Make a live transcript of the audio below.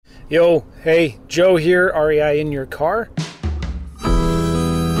Yo, hey, Joe here, REI in your car.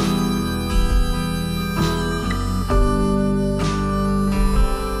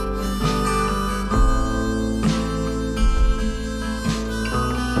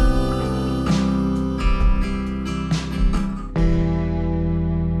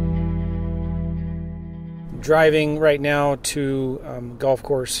 Driving right now to golf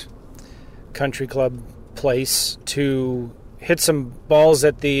course, country club place to hit some balls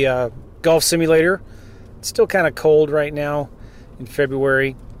at the golf simulator. It's still kind of cold right now in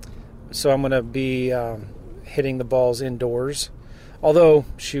February, so I'm going to be hitting the balls indoors. Although,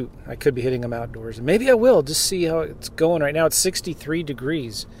 shoot, I could be hitting them outdoors. And maybe I will, just see how it's going right now. It's 63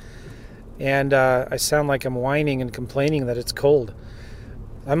 degrees, and I sound like I'm whining and complaining that it's cold.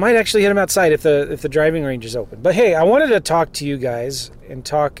 I might actually hit them outside if the driving range is open. But hey, I wanted to talk to you guys and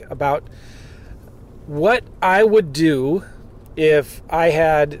talk about what I would do if I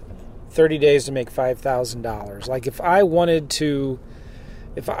had 30 days to make $5,000. Like if I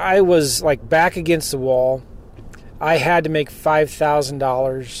was like back against the wall, I had to make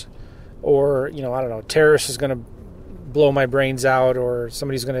 $5,000, or, I don't know, terrorist is going to blow my brains out, or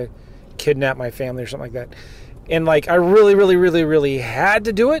somebody's going to kidnap my family or something like that. And like I really, really, really, really had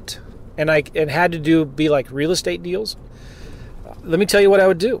to do it, and had to be like real estate deals. Let me tell you what I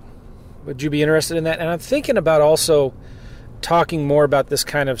would do. Would you be interested in that? And I'm thinking about also talking more about this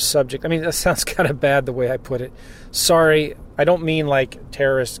kind of subject. I mean, that sounds kind of bad the way I put it. Sorry, I don't mean like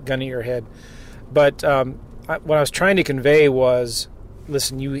terrorist gun to your head. But what I was trying to convey was,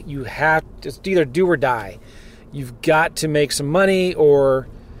 listen, you have to, it's either do or die. You've got to make some money, or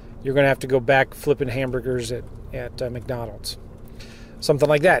you're going to have to go back flipping hamburgers at McDonald's. Something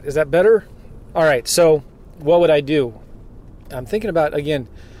like that. Is that better? All right, so what would I do? I'm thinking about, again,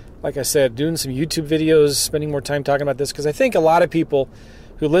 like I said, doing some YouTube videos, spending more time talking about this, because I think a lot of people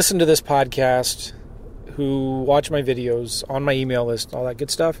who listen to this podcast, who watch my videos on my email list, all that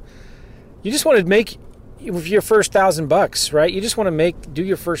good stuff, you just want to make your first $1,000, right? You just want to do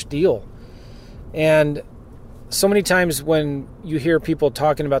your first deal. And so many times when you hear people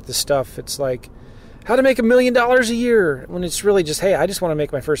talking about this stuff, it's like, how to make $1 million a year, when it's really just, hey, I just want to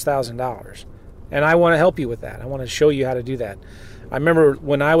make my first $1,000. And I want to help you with that. I want to show you how to do that. I remember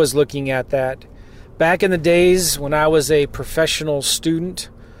when I was looking at that, back in the days when I was a professional student,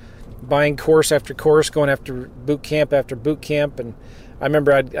 buying course after course, going after boot camp after boot camp, and I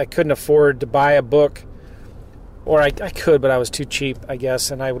remember I couldn't afford to buy a book, or I could, but I was too cheap, I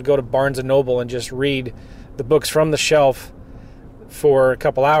guess, and I would go to Barnes & Noble and just read the books from the shelf for a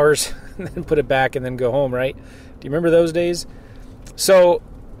couple hours, and then put it back and then go home, right? Do you remember those days? So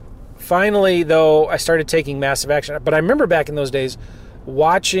finally, though, I started taking massive action. But I remember back in those days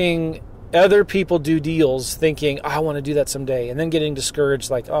watching other people do deals, thinking, I want to do that someday, and then getting discouraged,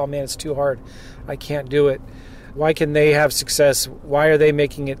 like, oh man, it's too hard. I can't do it. Why can they have success? Why are they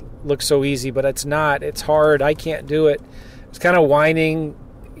making it look so easy? But it's not. It's hard. I can't do it. It's kind of whining,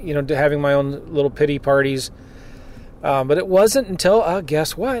 having my own little pity parties. But it wasn't until,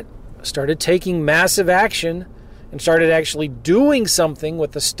 guess what? I started taking massive action and started actually doing something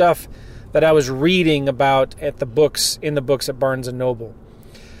with the stuff that I was reading about in the books at Barnes & Noble.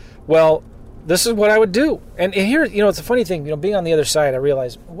 Well, this is what I would do. And here, it's a funny thing, being on the other side, I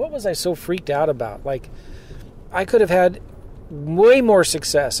realized, what was I so freaked out about? Like, I could have had way more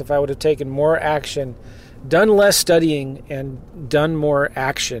success if I would have taken more action, done less studying, and done more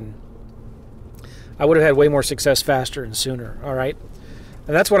action. I would have had way more success faster and sooner, all right?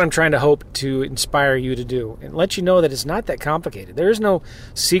 And that's what I'm trying to hope to inspire you to do, and let you know that it's not that complicated. There is no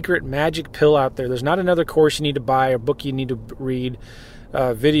secret magic pill out there. There's not another course you need to buy, or book you need to read,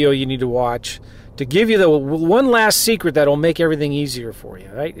 video you need to watch to give you the one last secret that will make everything easier for you,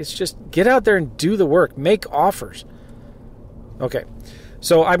 right? It's just get out there and do the work. Make offers. Okay,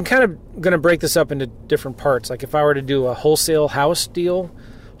 so I'm kind of going to break this up into different parts. Like if I were to do a wholesale house deal,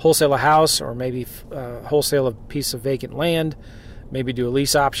 wholesale a house, or maybe wholesale a piece of vacant land, maybe do a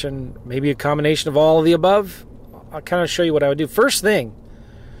lease option, maybe a combination of all of the above. I'll kind of show you what I would do. First thing,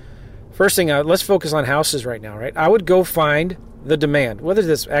 let's focus on houses right now, right? I would go find the demand, whether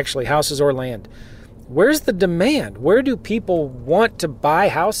this actually houses or land. Where's the demand? Where do people want to buy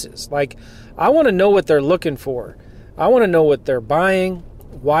houses? Like, I want to know what they're looking for. I want to know what they're buying.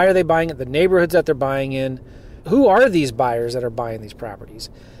 Why are they buying it? The neighborhoods that they're buying in. Who are these buyers that are buying these properties?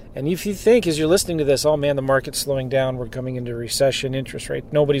 And if you think, as you're listening to this, oh man, the market's slowing down, we're coming into recession, interest rate,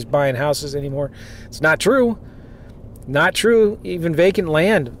 nobody's buying houses anymore. It's not true. Not true. Even vacant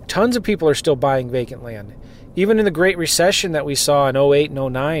land. Tons of people are still buying vacant land. Even in the Great Recession that we saw in 08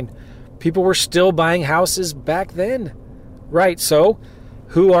 and 09, people were still buying houses back then. Right, so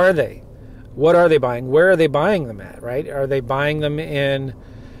Who are they? What are they buying? Where are they buying them at, right? Are they buying them in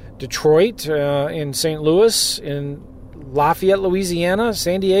Detroit, in St. Louis, in Lafayette, Louisiana,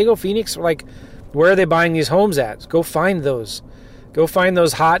 San Diego, Phoenix? Like, where are they buying these homes at? Go find those. Go find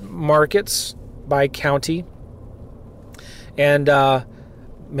those hot markets by county and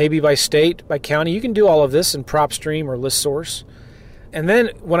maybe by state, by county. You can do all of this in PropStream or ListSource. And then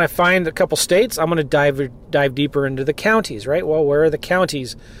when I find a couple states, I'm going to dive deeper into the counties, right? Well, where are the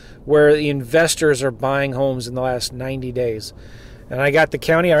counties where the investors are buying homes in the last 90 days? And I got the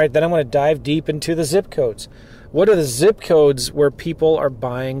county. All right, then I'm going to dive deep into the zip codes. What are the zip codes where people are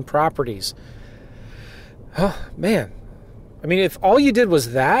buying properties? Oh, man. I mean, if all you did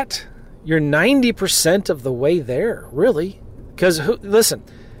was that, you're 90% of the way there, really. Because, listen,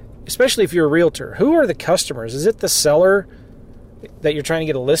 especially if you're a realtor, who are the customers? Is it the seller that you're trying to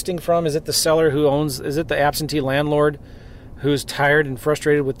get a listing from? Is it the seller is it the absentee landlord who's tired and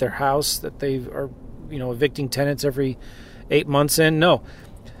frustrated with their house that they are, evicting tenants every 8 months in? No.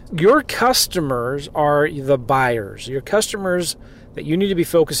 Your customers are the buyers. Your customers that you need to be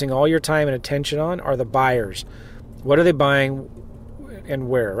focusing all your time and attention on are the buyers. What are they buying and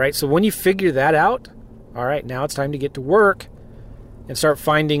where, right? So when you figure that out, all right, now it's time to get to work and start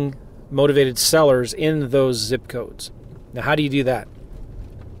finding motivated sellers in those zip codes. Now, how do you do that?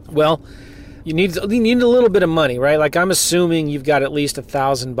 Well, you need a little bit of money, right? Like, I'm assuming you've got at least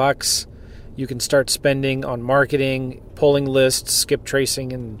 $1,000 you can start spending on marketing, pulling lists, skip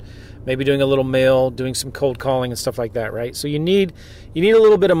tracing, and maybe doing a little mail, doing some cold calling and stuff like that, right? So you need a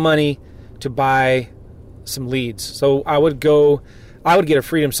little bit of money to buy some leads. So I would get a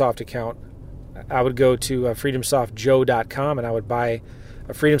FreedomSoft account. I would go to freedomsoftjoe.com and I would buy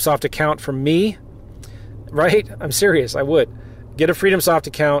a FreedomSoft account from me. Right? I'm serious. I would get a FreedomSoft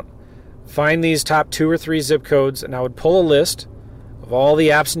account, find these top 2 or 3 zip codes, and I would pull a list of all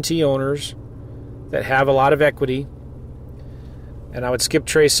the absentee owners that have a lot of equity, and I would skip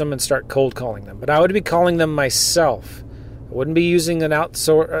trace them and start cold calling them. But I would be calling them myself. I wouldn't be using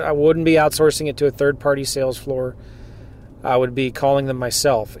I wouldn't be outsourcing it to a third-party sales floor. I would be calling them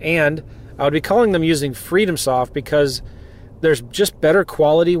myself, and I would be calling them using FreedomSoft because there's just better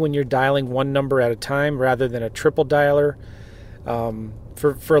quality when you're dialing one number at a time rather than a triple dialer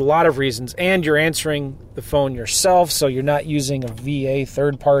for a lot of reasons. And you're answering the phone yourself, so you're not using a VA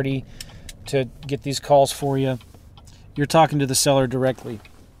third party to get these calls for you. You're talking to the seller directly.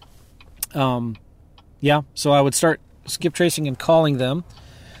 So I would start skip tracing and calling them.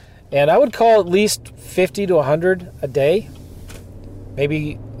 And I would call at least 50 to 100 a day,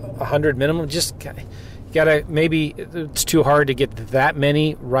 maybe 100 minimum. Maybe it's too hard to get that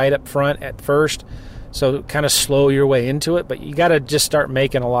many right up front at first, so kind of slow your way into it, but you got to just start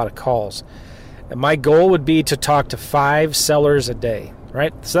making a lot of calls. And my goal would be to talk to 5 sellers a day,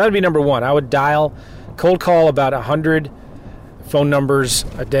 right? So that would be number 1. I would cold call about 100 phone numbers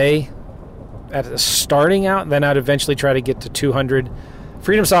a day at starting out, and then I'd eventually try to get to 200.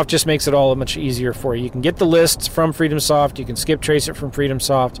 FreedomSoft just makes it all much easier for you. You can get the lists from FreedomSoft, you can skip trace it from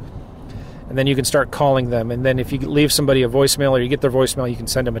FreedomSoft, and then you can start calling them. And then if you leave somebody a voicemail or you get their voicemail, you can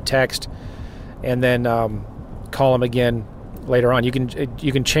send them a text and then call them again later on. You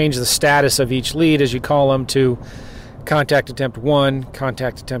can change the status of each lead as you call them to contact attempt 1,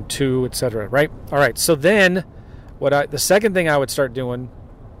 contact attempt 2, etc. Right? All right. So then the second thing I would start doing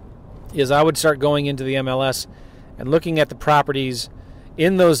is I would start going into the MLS and looking at the properties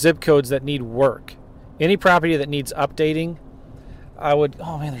in those zip codes that need work. Any property that needs updating,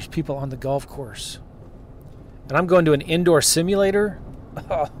 oh man, there's people on the golf course. And I'm going to an indoor simulator.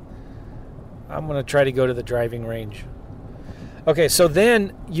 I'm going to try to go to the driving range. Okay, so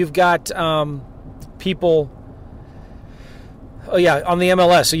then you've got people, on the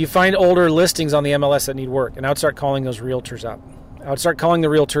MLS. So you find older listings on the MLS that need work. And I would start calling those realtors up. I would start calling the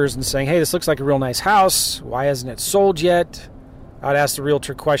realtors and saying, hey, this looks like a real nice house. Why hasn't it sold yet? I'd ask the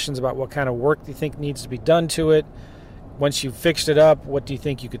realtor questions about what kind of work do you think needs to be done to it. Once you've fixed it up, what do you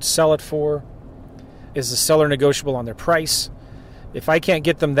think you could sell it for? Is the seller negotiable on their price? If I can't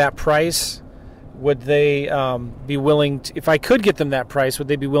get them that price, would they be willing to, if I could get them that price, would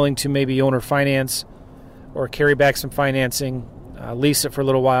they be willing to maybe owner finance or carry back some financing, lease it for a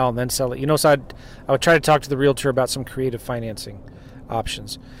little while, and then sell it? So I would try to talk to the realtor about some creative financing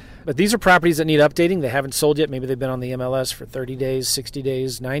options. But these are properties that need updating. They haven't sold yet. Maybe they've been on the MLS for 30 days, 60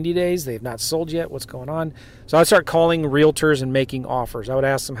 days, 90 days. They've not sold yet. What's going on? So I would start calling realtors and making offers. I would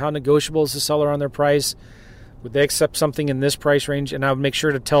ask them, how negotiable is the seller on their price? Would they accept something in this price range? And I would make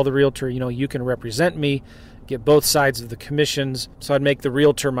sure to tell the realtor, you can represent me, get both sides of the commissions. So I'd make the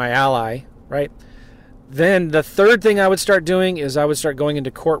realtor my ally, right? Then the third thing I would start doing is I would start going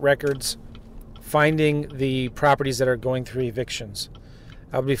into court records, finding the properties that are going through evictions.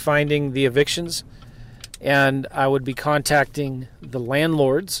 I would be finding the evictions, and I would be contacting the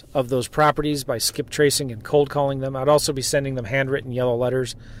landlords of those properties by skip tracing and cold calling them. I'd also be sending them handwritten yellow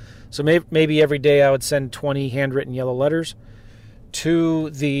letters. So maybe every day I would send 20 handwritten yellow letters to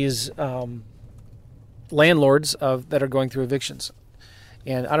these landlords that are going through evictions.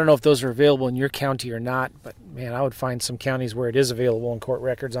 And I don't know if those are available in your county or not, but man, I would find some counties where it is available in court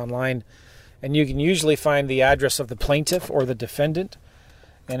records online. And you can usually find the address of the plaintiff or the defendant.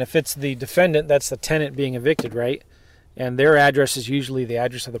 And if it's the defendant, that's the tenant being evicted, right? And their address is usually the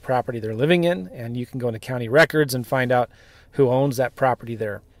address of the property they're living in. And you can go into county records and find out who owns that property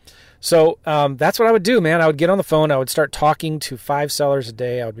there. So that's what I would do, man. I would get on the phone. I would start talking to 5 sellers a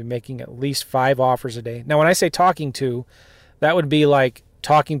day. I would be making at least 5 offers a day. Now, when I say talking to, that would be like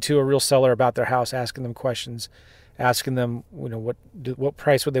talking to a real seller about their house, asking them questions, asking them, what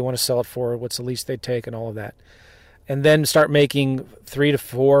price would they want to sell it for, what's the least they'd take, and all of that. And then start making 3 to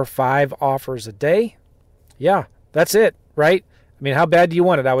 4, 5 offers a day. Yeah, that's it, right? I mean, how bad do you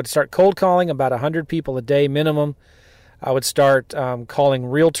want it? I would start cold calling about 100 people a day minimum. I would start calling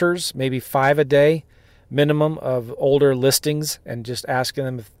realtors, maybe 5 a day minimum of older listings, and just asking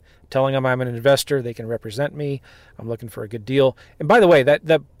them, telling them I'm an investor, they can represent me, I'm looking for a good deal. And by the way,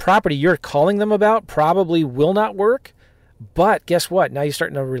 that property you're calling them about probably will not work, but guess what? Now you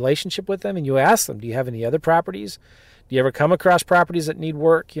start in a relationship with them and you ask them, do you have any other properties? Do you ever come across properties that need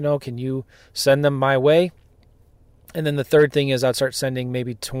work? Can you send them my way? And then the third thing is I'd start sending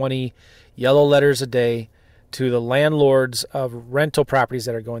maybe 20 yellow letters a day to the landlords of rental properties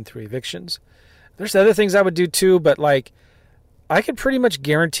that are going through evictions. There's other things I would do too, but I could pretty much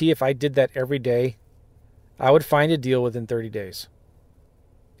guarantee if I did that every day, I would find a deal within 30 days.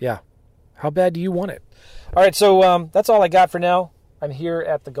 Yeah. How bad do you want it? All right, so that's all I got for now. I'm here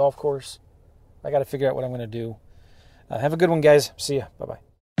at the golf course. I got to figure out what I'm going to do. Have a good one, guys. See ya. Bye-bye.